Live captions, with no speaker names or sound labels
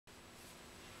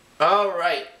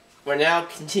Alright, we're now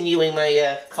continuing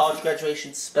my college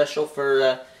graduation special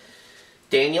for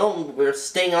Daniel. We're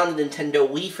staying on the Nintendo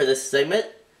Wii for this segment,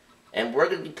 and we're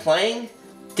going to be playing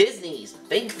Disney's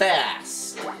Think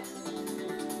Fast.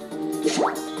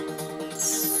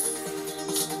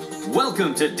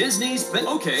 Welcome to Disney's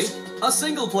Okay, a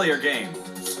single-player game.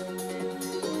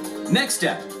 Next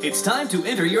step, it's time to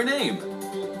enter your name.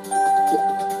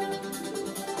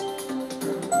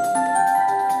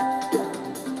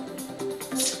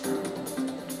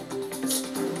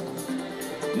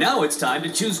 Now it's time to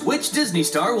choose which Disney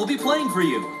star will be playing for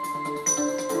you.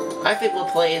 I think we'll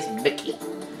play as Mickey.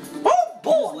 Oh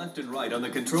boy! Use left and right on the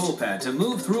control pad to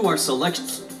move through our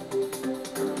selections.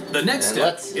 The next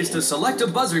step is to select a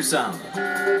buzzer sound.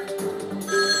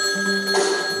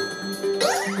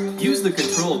 Use the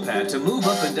control pad to move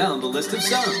up and down the list of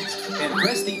sounds, and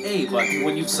press the A button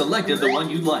when you've selected the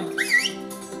one you'd like.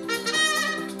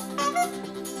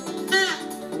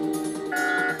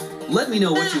 Let me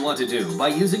know what you want to do by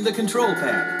using the control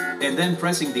pad, and then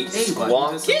pressing the A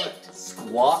button to select.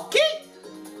 Squawky!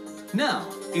 Now,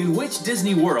 in which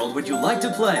Disney World would you like to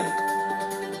play?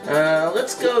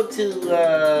 Let's go to,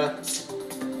 the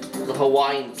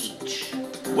Hawaiian beach.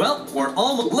 Well, we're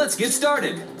almost... Let's get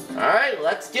started. Alright,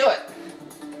 let's do it.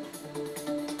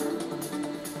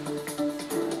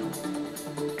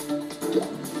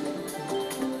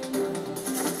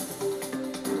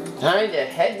 Time to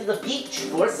head to the beach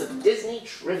for some Disney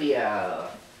trivia.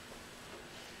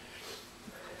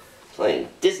 Playing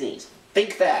Disney's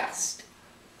Think Fast.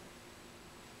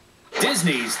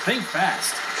 Disney's Think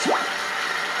Fast.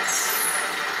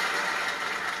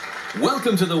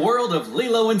 Welcome to the world of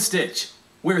Lilo and Stitch.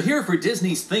 We're here for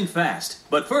Disney's Think Fast.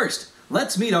 But first,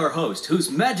 let's meet our host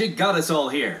whose magic got us all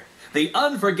here. The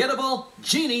unforgettable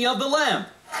Genie of the Lamp.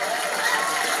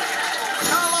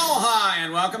 Aloha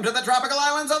and welcome to the tropical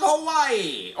islands of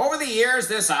Hawaii. Over the years,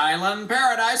 this island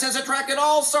paradise has attracted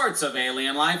all sorts of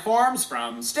alien life forms,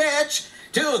 from Stitch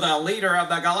to the leader of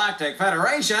the Galactic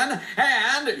Federation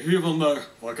and even the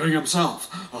king himself.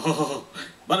 Oh,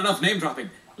 but enough name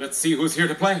dropping. Let's see who's here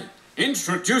to play.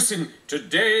 Introducing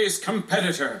today's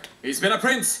competitor. He's been a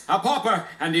prince, a pauper,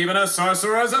 and even a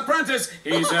sorcerer's apprentice.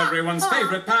 He's everyone's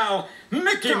favorite pal,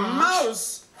 Mickey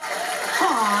Mouse.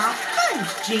 Aw,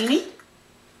 thanks, Genie.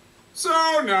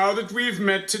 So now that we've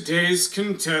met today's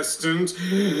contestant,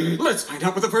 let's find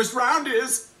out what the first round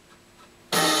is.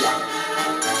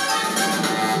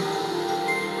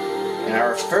 And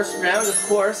our first round, of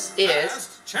course,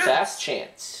 is Fast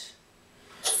Chance.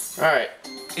 Alright.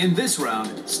 In this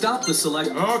round, stop the select...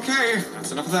 Okay,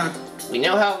 that's enough of that. We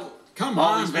know how Come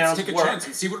all on, these let's rounds take a work. chance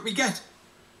and see what we get.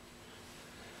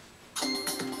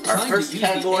 Our first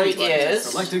category is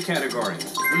Select a category.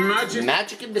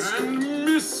 Magic and Mystery. and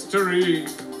Mystery.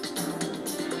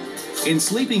 In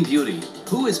Sleeping Beauty,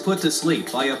 who is put to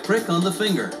sleep by a prick on the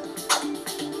finger?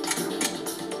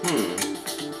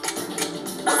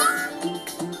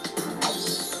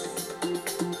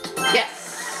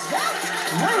 Yes!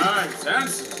 Nice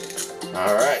answer.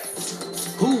 Alright.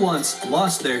 Who once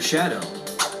lost their shadow?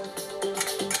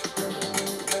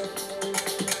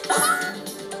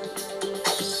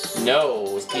 No,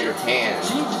 it was Peter Pan.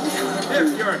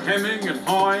 If you're hemming and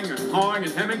hawing and hawing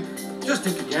and hemming, just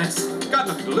take a guess. Got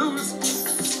nothing to lose.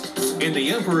 In The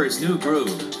Emperor's New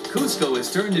Groove, Cusco is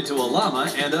turned into a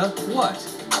llama and a what?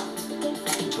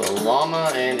 Into a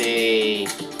llama and a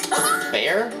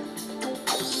bear?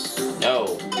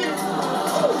 No.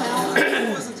 It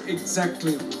wasn't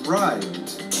exactly right.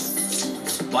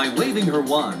 By waving her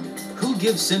wand, who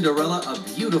gives Cinderella a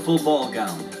beautiful ball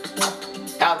gown?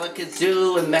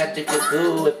 Alakazoo and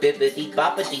Magicaboo and Bibbidi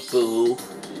Bobbidi Boo.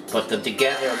 Put them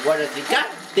together and what have you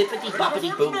got? Bibbidi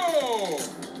Bobbidi Boo. No!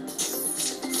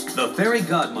 The fairy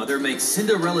godmother makes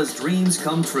Cinderella's dreams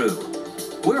come true.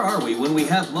 Where are we when we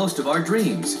have most of our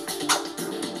dreams?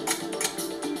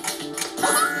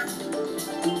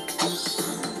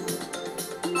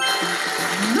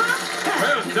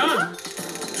 Well done.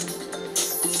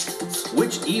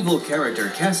 Which evil character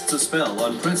casts a spell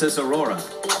on Princess Aurora?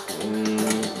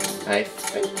 I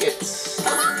think it's...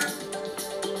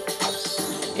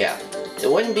 Yeah. It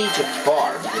wouldn't be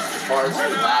Jafar, because Jafar is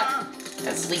Aladdin.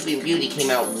 And Sleeping Beauty came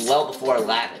out well before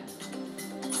Aladdin.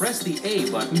 Press the A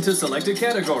button to select a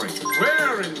category.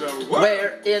 Where in the world?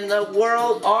 Where in the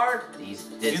world are these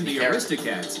In Disney the characters?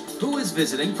 Aristocats, who is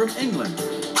visiting from England?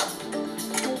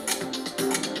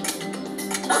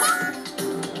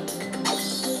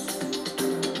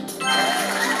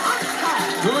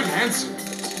 Good answer.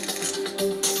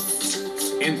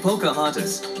 In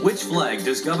Pocahontas, which flag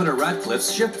does Governor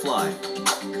Ratcliffe's ship fly?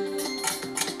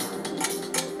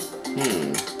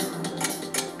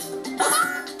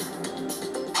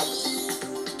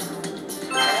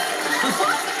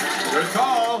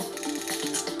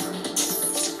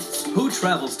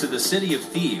 travels to the city of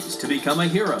thieves to become a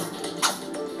hero.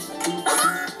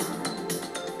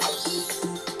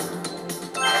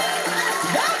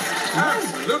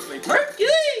 Absolutely.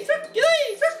 Hercules!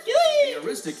 Hercules! The Hercules!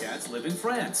 Aristocats live in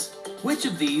France. Which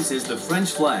of these is the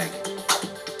French flag?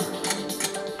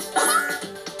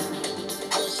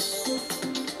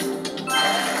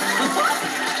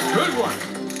 Good one.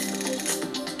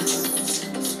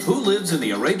 Who lives in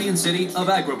the Arabian city of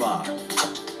Agrabah?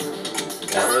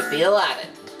 That would be Aladdin.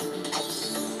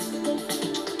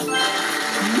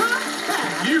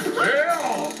 You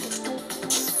failed.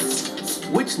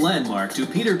 Which landmark do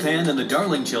Peter Pan and the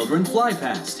Darling children fly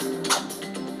past?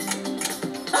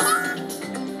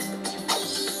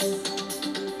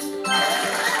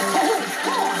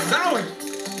 Zowie.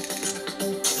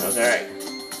 Okay.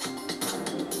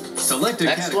 Select a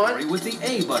Next category one. with the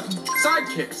A button.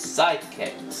 Sidekicks.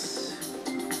 Sidekicks.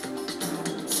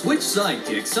 Which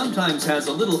sidekick sometimes has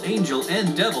a little angel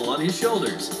and devil on his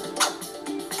shoulders?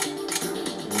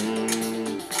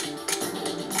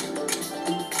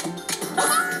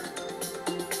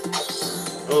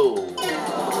 Oh.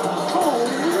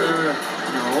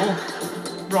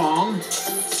 No. Wrong.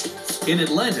 In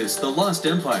Atlantis, the Lost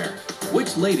Empire,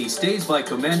 which lady stays by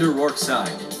Commander Rourke's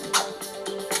side?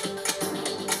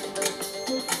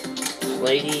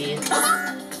 Lady.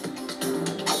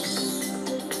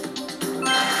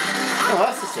 Oh,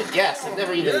 that's just a guess. I've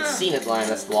never even seen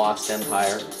Atlantis, the Lost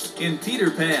Empire. In Peter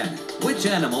Pan, which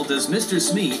animal does Mr.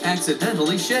 Smee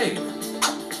accidentally shave?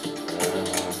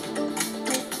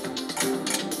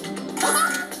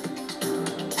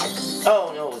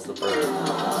 Oh, no, it was the bird.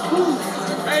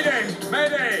 Mayday.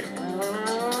 Mayday.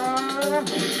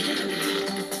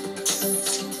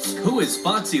 Who is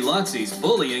Foxy Loxy's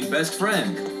bullying best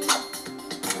friend?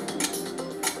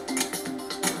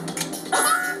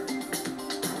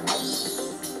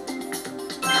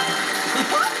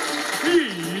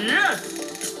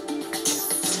 Yes.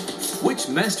 Which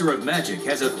master of magic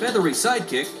has a feathery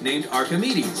sidekick named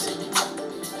Archimedes?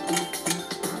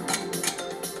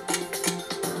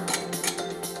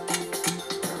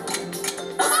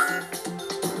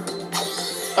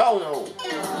 Oh, no.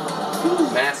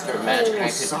 Master of Magic. I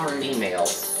could be female.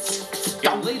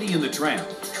 In Lady and the Tramp,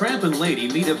 Tramp and Lady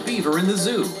meet a beaver in the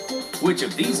zoo. Which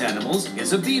of these animals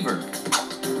is a beaver?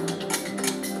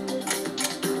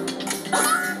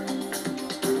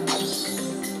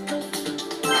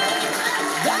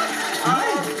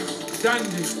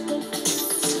 Outstanding.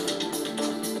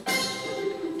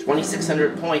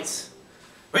 2,600 points.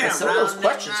 We're Some of those rounding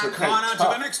questions that were kind corner of to the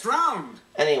tough. next round.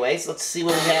 Anyways, let's see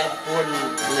what we have for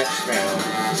the next round.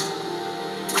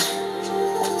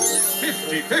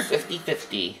 50-50.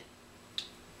 50-50.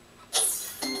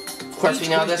 Of course, we Each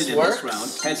know question this in works.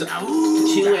 round has a...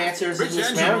 Two answers in Rich this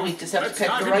Angelo, round. We just have to let's pick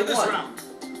dive the into right this one. round.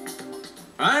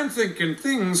 I'm thinking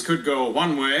things could go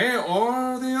one way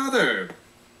or the other.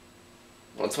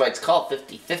 That's why it's called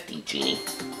 50-50, Genie.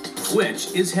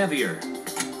 Which is heavier?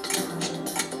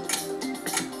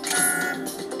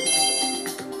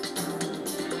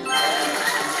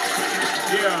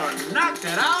 You knocked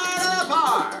it out of the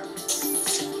park.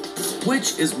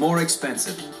 Which is more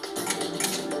expensive?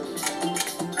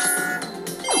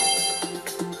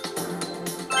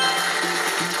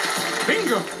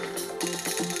 Bingo.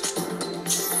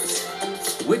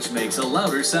 Which makes a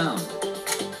louder sound?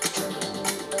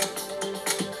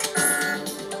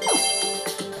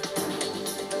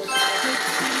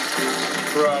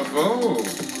 Bravo.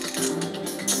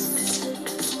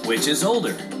 Which is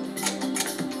older?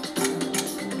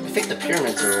 I think the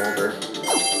pyramids are older.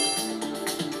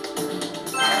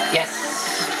 Yes!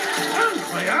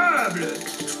 Incroyable.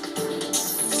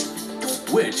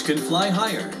 Which can fly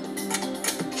higher?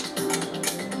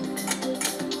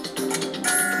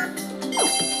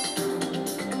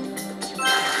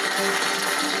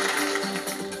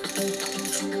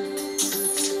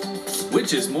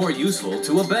 Which is more useful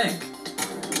to a bank?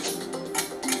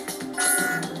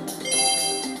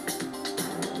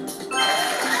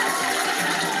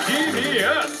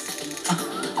 Genius.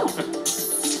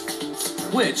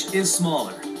 Which is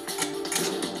smaller?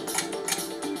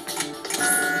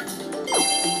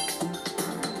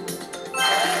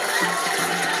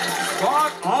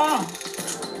 Spot on.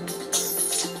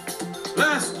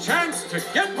 Last chance to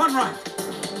get one right.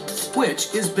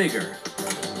 Which is bigger?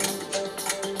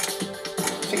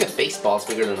 I think a baseball's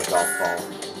bigger than a golf ball.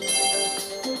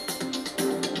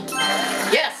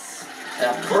 Yes!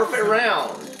 A perfect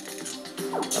round.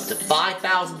 Up to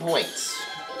 5,000 points.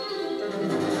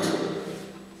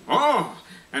 Oh,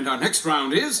 and our next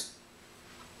round is...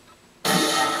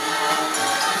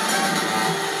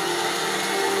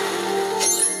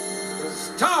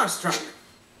 Starstruck.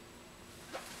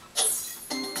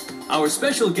 Our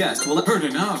special guest will... Heard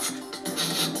enough.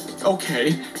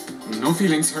 Okay. No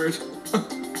feelings hurt.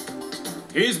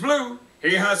 He's blue.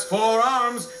 He has 4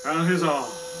 arms, and he's a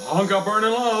hunk of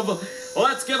burning love.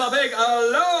 Let's give a big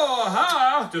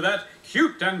aloha to that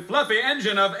cute and fluffy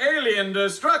engine of alien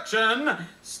destruction,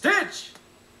 Stitch.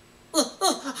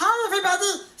 Hi,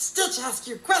 everybody. Stitch asks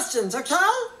you questions, okay?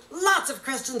 Lots of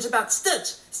questions about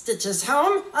Stitch. Stitch is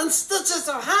home, and Stitch is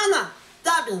Ohana.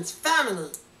 That means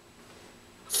family.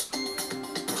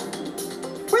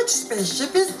 Which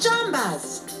spaceship is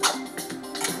Jumba's?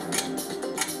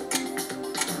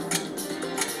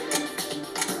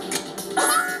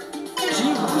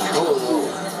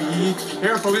 Be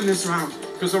careful in this round,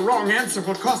 because the wrong answer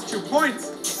will cost you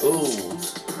points. Ooh.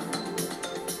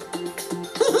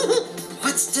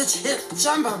 What Stitch hit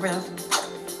Jumba with?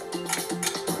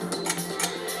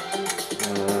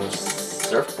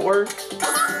 Surfboard?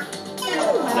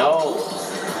 No.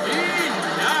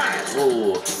 Nice.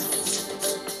 Ooh.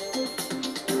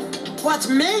 What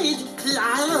made the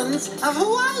islands of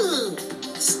Hawaii?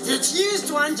 Stitch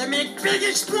used one to make big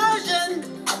explosion.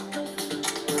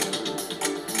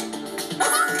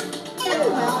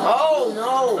 Oh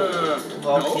no!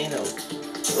 Volcano. No.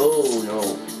 Oh no.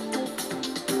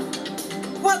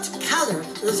 What color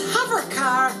is hover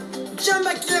car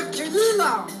Jumba give to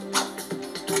Lilo?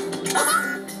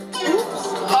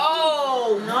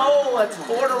 Oh no! That's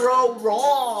 4 in a row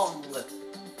wrong!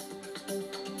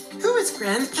 Who is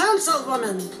Grand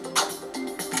Councilwoman?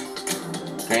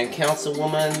 Grand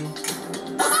Councilwoman.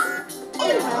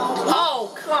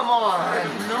 Oh, come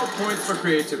on! No points for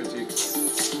creativity.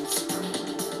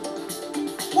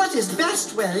 What is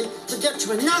best way to get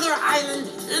to another island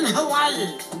in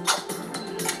Hawaii?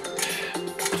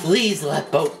 Please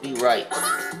let both be right.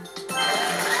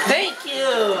 Thank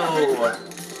you!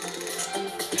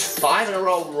 5 in a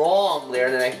row wrong there,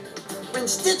 and When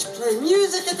Stitch played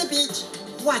music at the beach,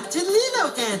 what did Lilo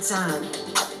dance on?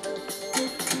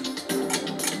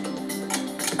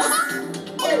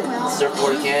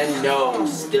 Surfboard again? No,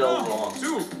 still wrong.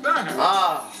 Too bad.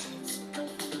 Ah!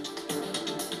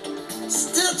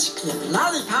 Stitch give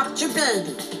lollipop to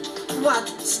baby. What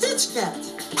Stitch get?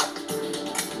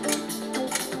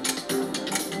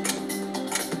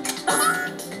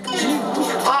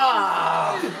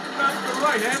 Ah! Not the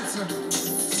right answer.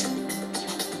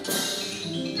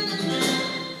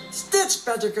 Stitch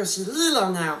better go see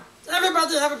Lilo now.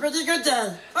 Everybody have a pretty good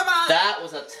day. Bye-bye. That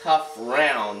was a tough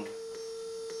round.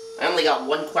 I only got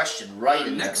 1 question right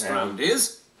in Next that round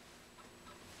is...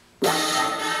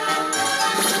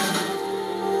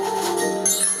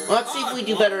 Let's see if we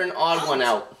do better an odd one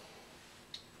out.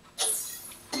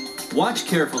 Watch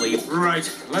carefully. Right,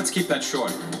 let's keep that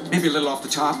short. Maybe a little off the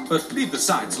top, but leave the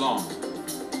sides long.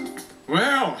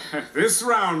 Well, this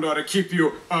round ought to keep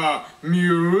you,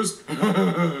 amused.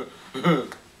 Alright,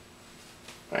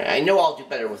 I know I'll do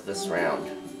better with this round.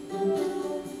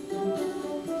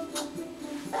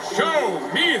 Show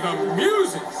me the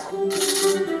muses.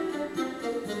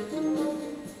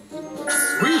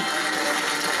 Sweet.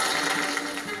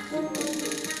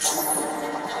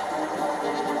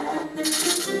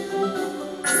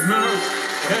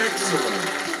 Excellent.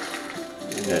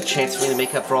 A chance for me to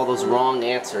make up for all those wrong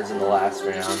answers in the last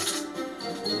round.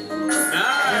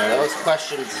 Yeah, those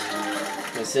questions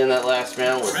I said in that last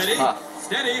round were Ready? tough.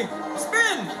 Steady.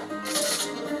 Spin.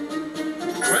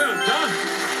 Well done.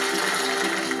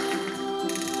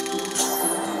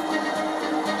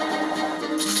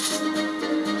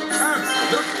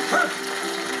 Absolutely perfect.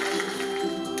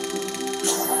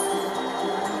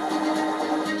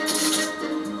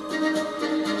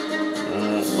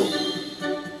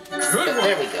 Good one.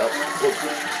 There we go. Ooh,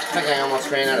 I think I almost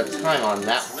ran out of time on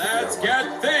that one. Let's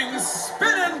get things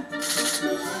spinning.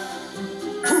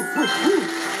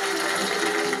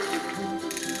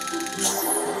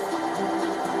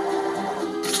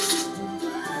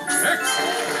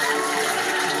 Excellent.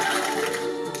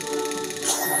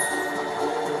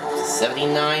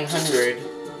 7,900.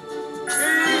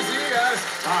 Easy as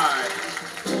pie.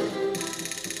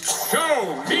 Show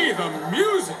me the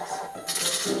music.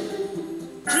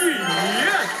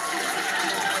 Yes.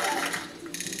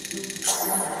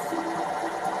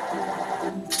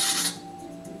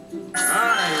 I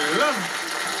love it.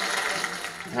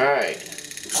 Alright.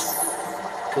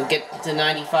 We'll get to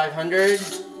 9,500.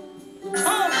 Home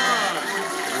run.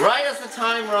 Right as the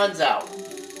time runs out.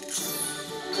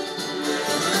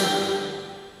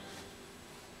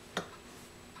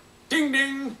 Ding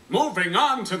ding. Moving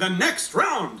on to the next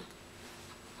round.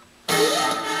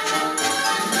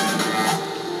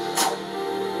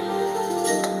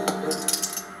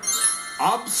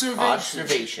 Observation.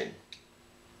 Observation.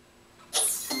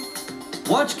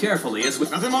 Watch carefully as we...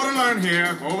 Nothing more to learn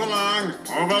here. Move along,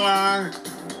 move along.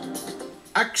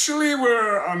 Actually,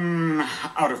 we're,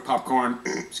 out of popcorn.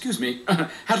 Excuse me.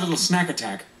 Had a little snack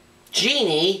attack.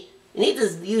 Genie, you need to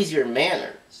use your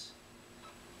manners.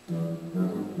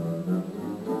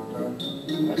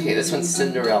 Okay, this one's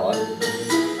Cinderella.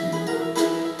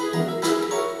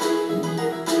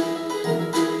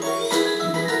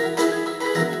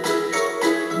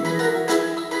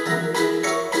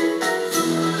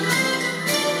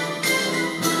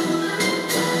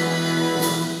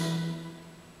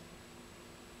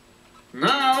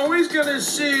 Now he's gonna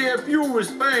see if you was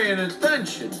paying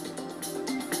attention.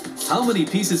 How many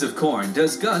pieces of corn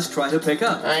does Gus try to pick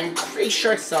up? I'm pretty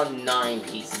sure I saw 9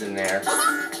 pieces in there.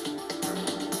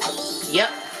 Yep.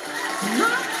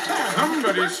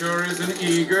 Somebody sure is an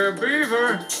eager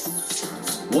beaver.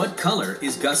 What color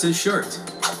is Gus's shirt?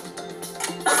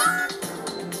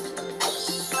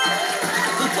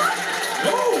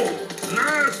 Oh,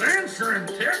 nice answering,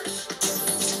 Tex.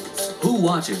 Who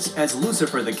watches as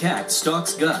Lucifer the cat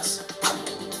stalks Gus?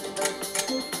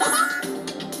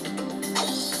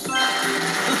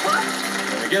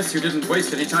 I guess you didn't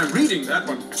waste any time reading that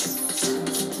one.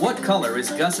 What color is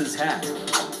Gus's hat?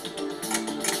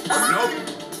 Nope.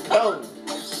 Oh,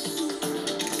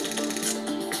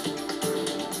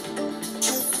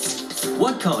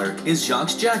 What color is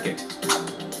Jacques' jacket?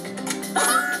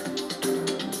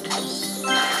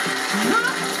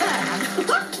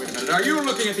 Wait a minute, are you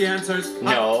looking at the answers?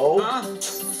 No. Huh?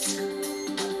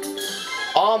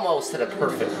 almost had a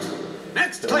perfect.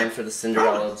 Next Going clip. for the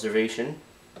Cinderella observation.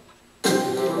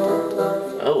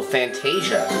 Oh,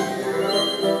 Fantasia.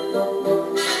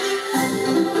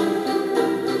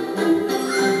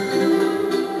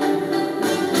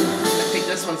 I think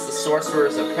this one's the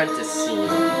Sorcerer's Apprentice scene.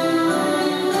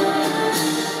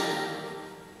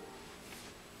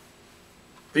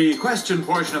 The question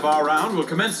portion of our round will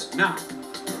commence now.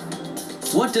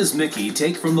 What does Mickey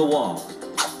take from the wall?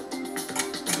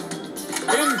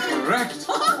 Incorrect.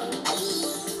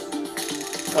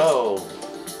 Oh.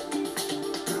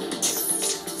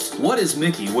 What is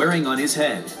Mickey wearing on his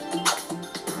head?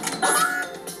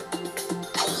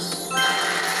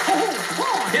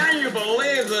 Can you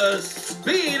believe the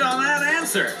speed on that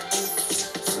answer?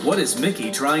 What is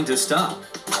Mickey trying to stop?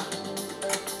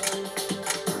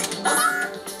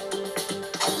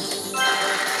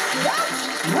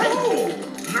 Oh,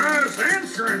 nice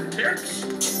answering, Tex.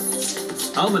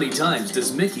 How many times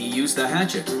does Mickey use the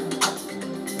hatchet?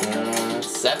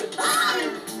 7.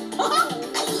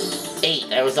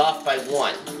 8. I was off by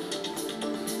 1.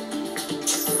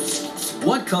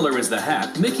 What color is the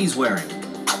hat Mickey's wearing?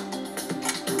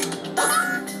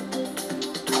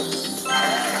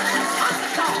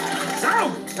 So,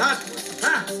 that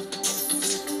fast.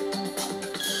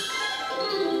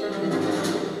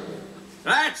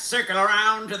 Let's circle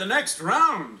around to the next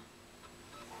round.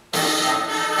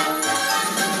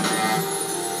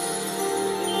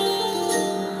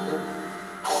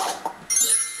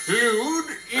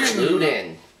 Clued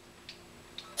in.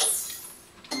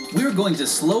 We're going to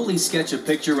slowly sketch a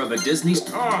picture of a Disney...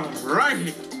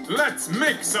 Alrighty, let's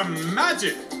make some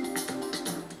magic.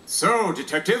 So,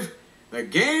 detective, the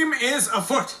game is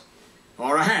afoot.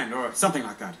 Or a hand, or something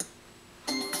like that.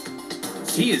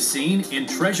 He is seen in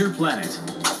Treasure Planet.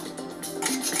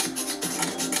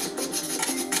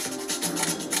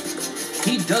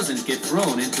 He doesn't get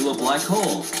thrown into a black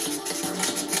hole.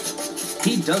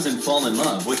 He doesn't fall in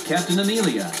love with Captain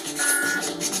Amelia.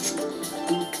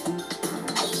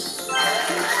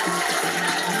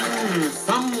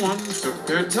 Someone took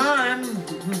their time.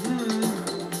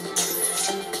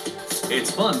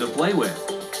 It's fun to play with.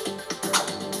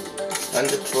 Fun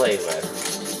to play with.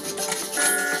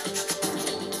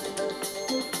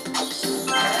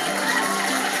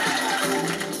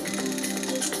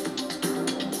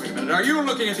 Wait a minute, are you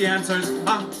looking at the answers?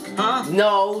 Huh?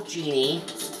 No, Genie.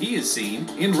 He is seen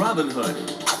in Robin Hood.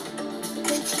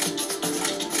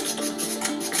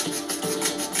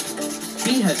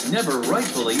 He has never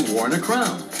rightfully worn a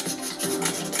crown.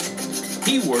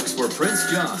 He works for Prince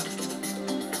John.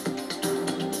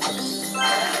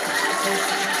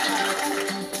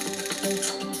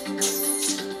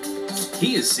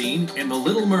 He is seen in The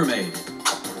Little Mermaid.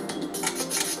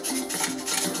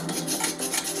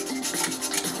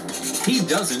 He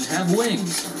doesn't have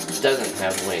wings. Doesn't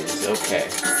have wings. Okay.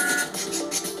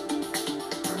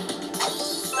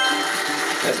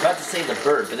 I was about to say the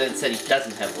bird, but then it said he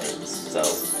doesn't have wings, so...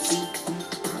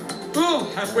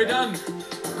 Oh, halfway done.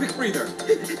 Quick breather.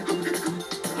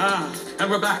 And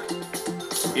we're back.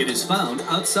 It is found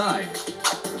outside.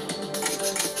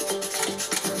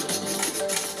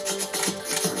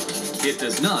 It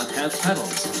does not have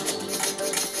pedals.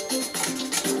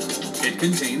 It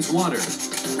contains water.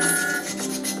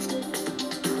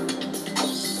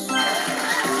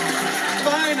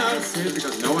 Fine, I'll say it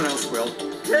because no one else will.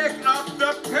 Pick up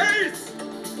the pace!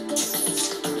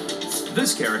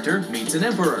 This character meets an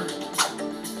emperor.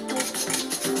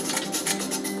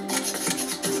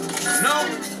 No!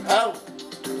 Oh.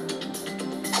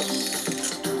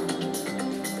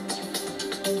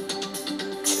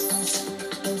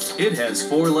 It has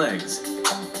 4 legs.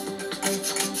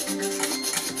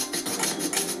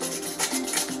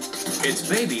 Its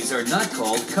babies are not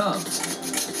called cubs.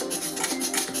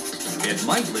 It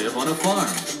might live on a farm.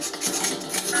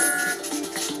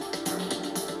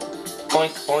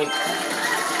 Boink, boink.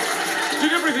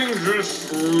 Did everything just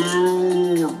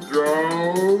slow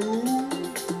down?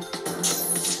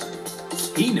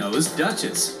 He knows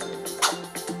Duchess.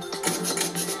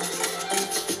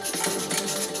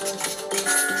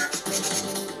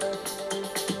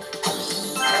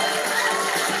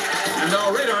 And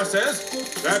our radar says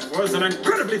that was an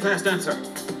incredibly fast answer.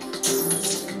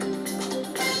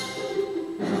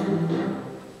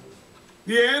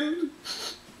 The end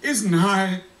is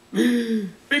nigh.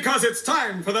 Because it's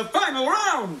time for the final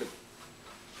round!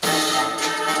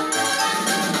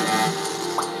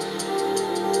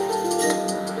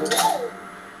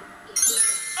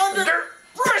 Under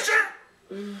pressure!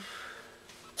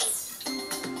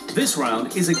 This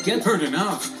round is against... Heard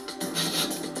enough.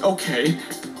 Okay,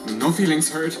 no feelings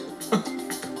hurt.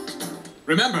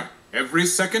 Remember, every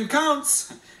second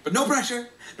counts. But no pressure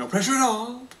at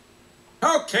all.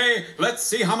 Okay, let's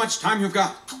see how much time you've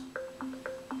got.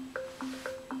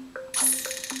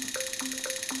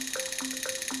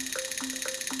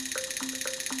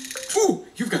 Ooh,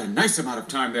 you've got a nice amount of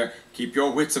time there. Keep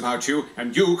your wits about you,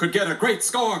 and you could get a great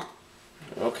score.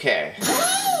 Okay.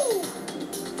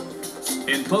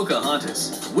 In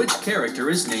Pocahontas, which character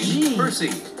is named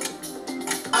Percy?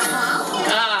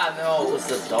 Ah, no, it was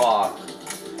the dog.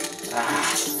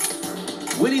 Ah.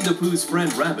 Winnie the Pooh's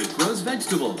friend Rabbit grows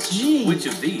vegetables. Which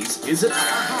of these is it?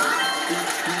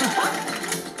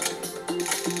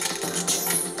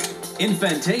 In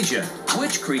Fantasia,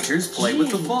 which creatures play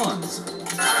with the fawns?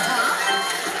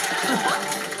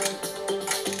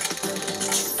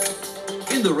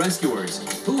 In The Rescuers,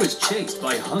 who is chased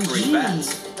by hungry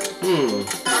bats?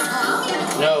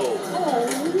 No.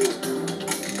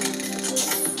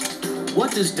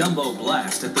 What does Dumbo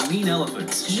blast at the mean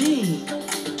elephants?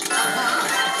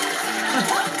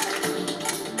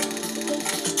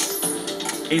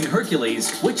 In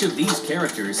Hercules, which of these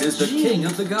characters is the king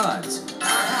of the gods?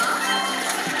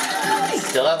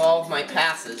 Still have all of my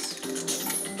passes.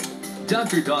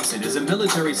 Dr. Dawson is a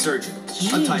military surgeon,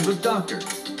 a type of doctor.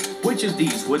 Which of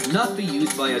these would not be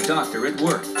used by a doctor at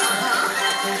work?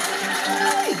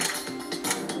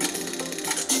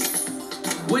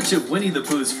 Which of Winnie the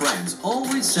Pooh's friends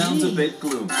always sounds a bit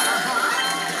gloomy?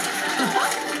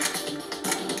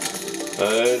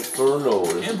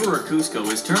 Emperor Cusco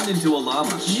is turned into a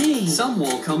llama. Some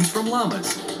wool comes from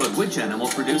llamas, but which animal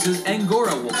produces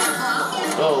Angora wool?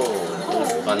 Oh, it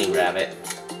was Bunny Rabbit.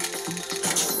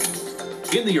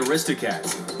 In the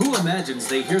Aristocats, who imagines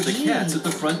they hear the cats at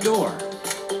the front door?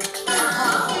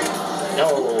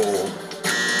 No.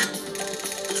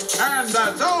 And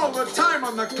that's all the time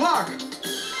on the clock.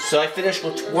 So I finished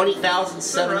with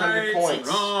 20,700 Right, points.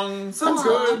 some wrong, some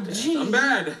good, some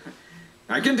bad.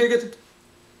 I can dig it.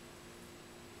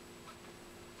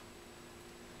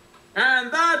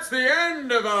 And that's the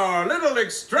end of our little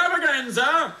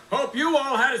extravaganza. Hope you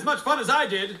all had as much fun as I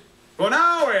did. For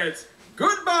now, it's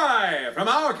goodbye from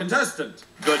our contestant.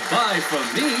 Goodbye from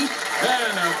me.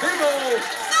 And a big ol'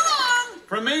 so long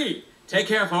from me. Take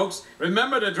care, folks.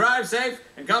 Remember to drive safe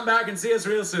and come back and see us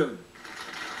real soon.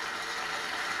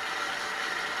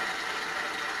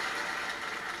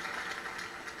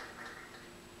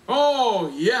 Oh,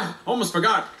 yeah, almost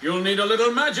forgot. You'll need a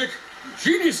little magic,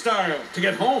 genie style, to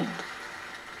get home.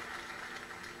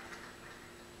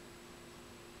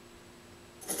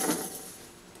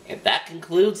 And that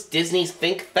concludes Disney's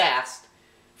Think Fast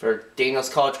for Daniel's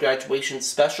college graduation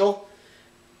special.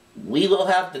 We will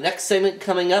have the next segment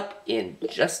coming up in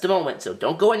just a moment, so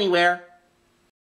don't go anywhere.